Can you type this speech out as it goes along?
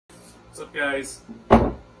What's up, guys?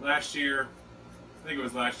 Last year, I think it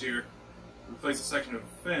was last year, replaced a section of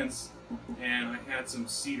fence, and I had some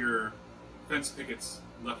cedar fence pickets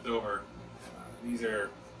left over. These are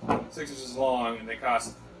 6 inches long, and they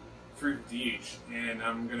cost $3.50 each. And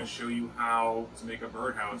I'm going to show you how to make a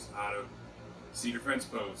birdhouse out of cedar fence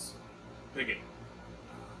posts, Picket.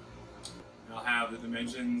 I'll have the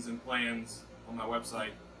dimensions and plans on my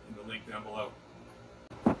website in the link down below.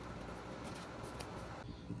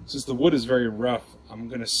 Since the wood is very rough, I'm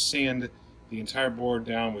going to sand the entire board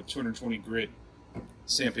down with 220 grit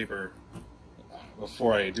sandpaper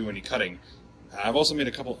before I do any cutting. I've also made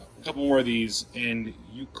a couple more of these, and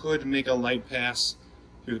you could make a light pass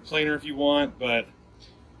through the planer if you want, but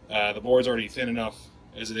the board's already thin enough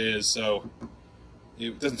as it is, so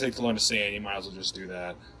it doesn't take too long to sand. You might as well just do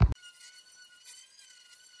that.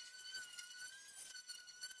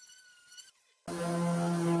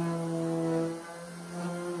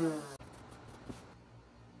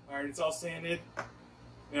 Alright, it's all sanded.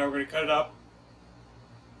 Now we're going to cut it up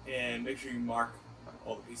and make sure you mark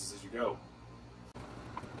all the pieces as you go.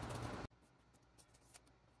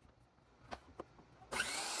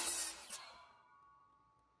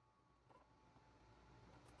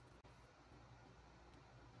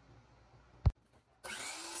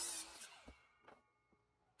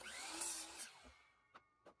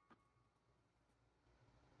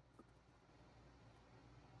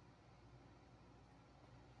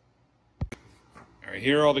 Alright,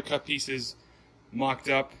 here are all the cut pieces mocked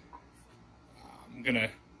up. I'm gonna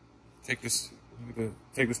take this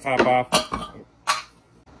top off.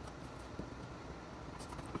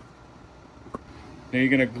 Now you're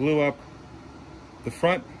gonna glue up the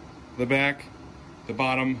front, the back, the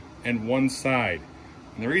bottom, and one side.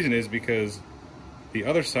 And the reason is because the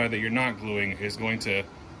other side that you're not gluing is going to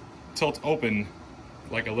tilt open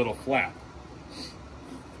like a little flap.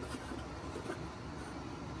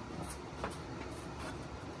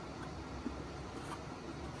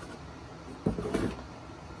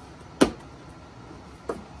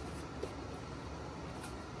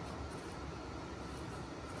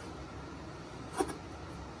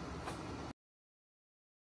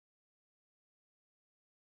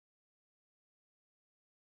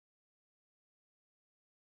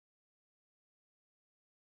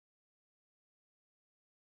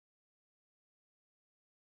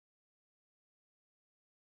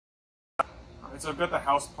 So I've got the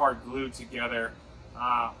house part glued together.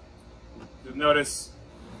 You'll notice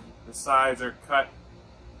the sides are cut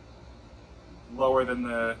lower than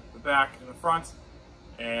the back and the front,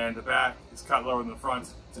 and the back is cut lower than the front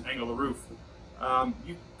to angle the roof.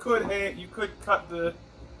 You could cut the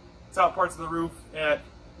top parts of the roof at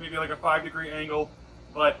maybe like a 5-degree angle,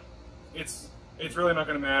 but it's really not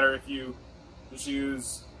going to matter if you just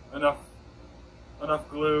use enough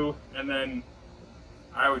glue, and then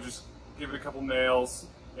I would just give it a couple nails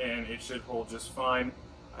and it should hold just fine.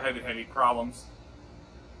 I haven't had any problems.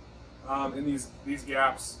 And these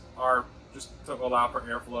gaps are just to allow for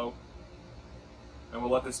airflow. And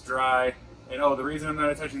we'll let this dry. And oh, the reason I'm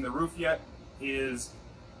not attaching the roof yet is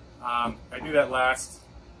I do that last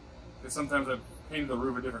because sometimes I've painted the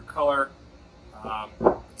roof a different color,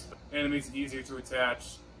 and it makes it easier to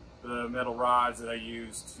attach the metal rods that I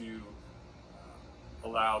use to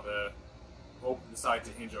allow the side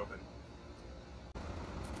to hinge open.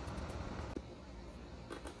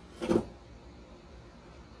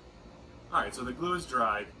 Alright, so the glue is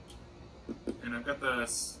dried, and I've got the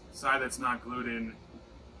side that's not glued in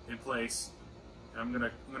place. I'm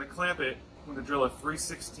gonna clamp it. I'm gonna drill a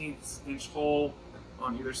 3/16 inch hole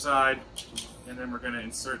on either side, and then we're gonna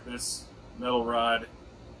insert this metal rod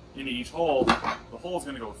into each hole. The hole's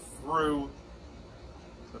gonna go through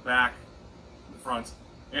the back, the front,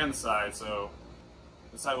 and the side, so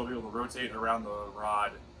the side will be able to rotate around the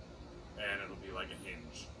rod, and it'll be like a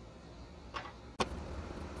hinge.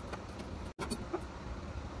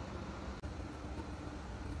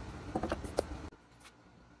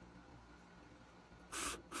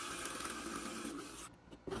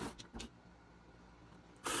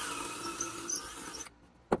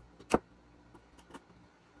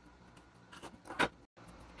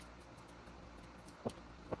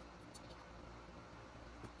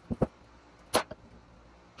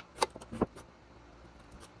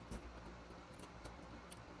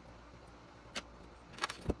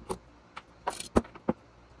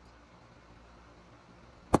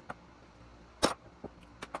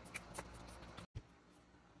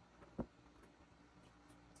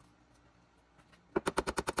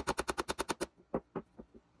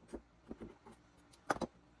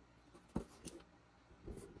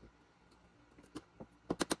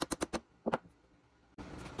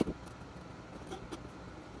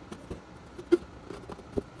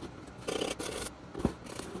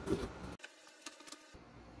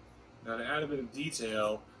 Now to add a bit of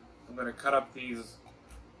detail, I'm going to cut up these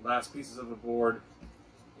last pieces of the board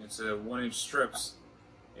into 1-inch strips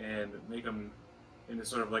and make them into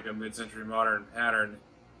sort of like a mid-century modern pattern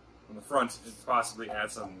on the front and possibly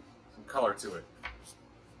add some color to it.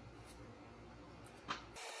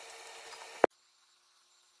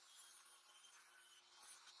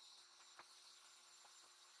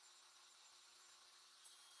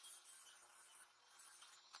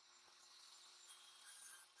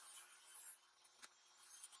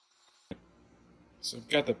 So I've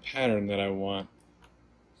got the pattern that I want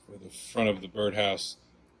for the front of the birdhouse,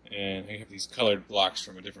 and I have these colored blocks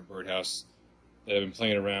from a different birdhouse that I've been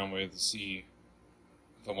playing around with to see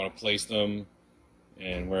if I want to place them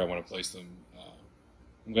and where I want to place them.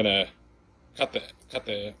 I'm gonna cut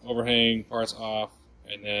the overhang parts off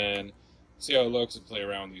and then see how it looks and play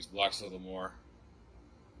around with these blocks a little more.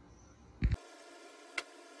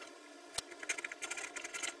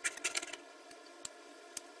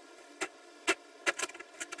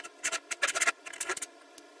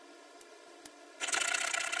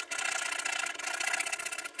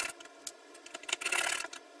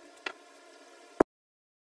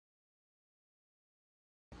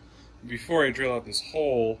 Before I drill out this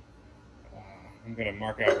hole, I'm going to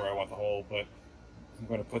mark out where I want the hole, but I'm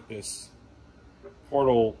going to put this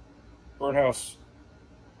birdhouse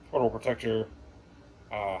portal protector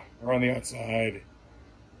around the outside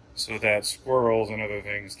so that squirrels and other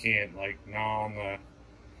things can't like gnaw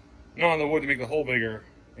on the wood to make the hole bigger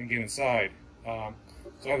and get inside. So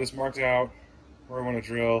I have this marked out where I want to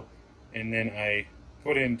drill, and then I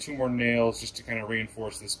put in 2 more nails just to kind of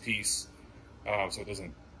reinforce this piece so it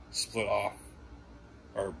doesn't split off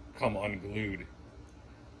or come unglued.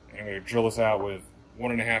 And I'm going to drill this out with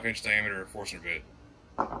 1.5-inch diameter Forstner bit.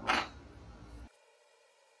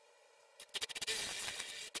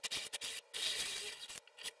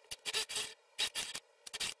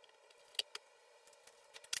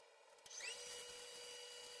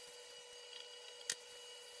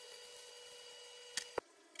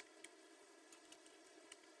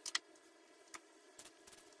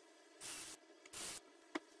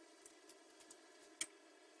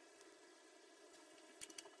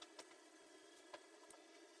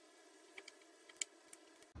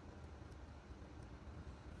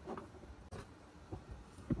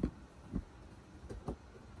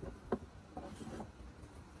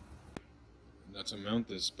 Now to mount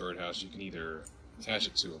this birdhouse, you can either attach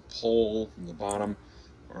it to a pole from the bottom,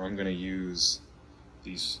 or I'm going to use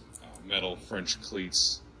these metal French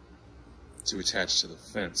cleats to attach to the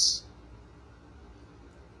fence.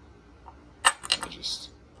 I just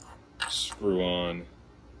screw under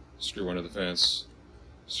the fence,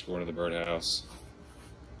 screw under the birdhouse.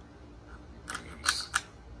 Just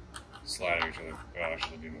slide each other. Oh,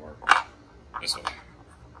 actually, be more this way.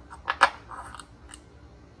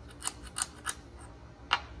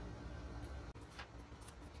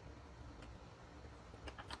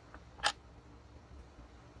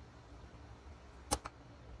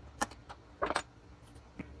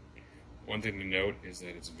 One thing to note is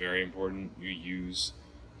that it's very important you use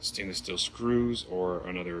stainless steel screws or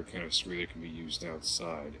another kind of screw that can be used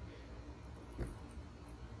outside.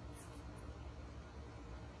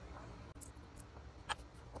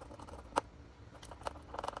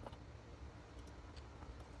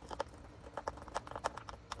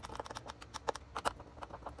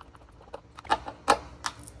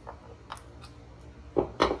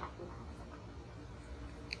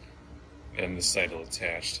 And this side will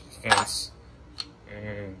attach to the fence,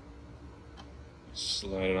 and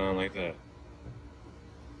slide it on like that.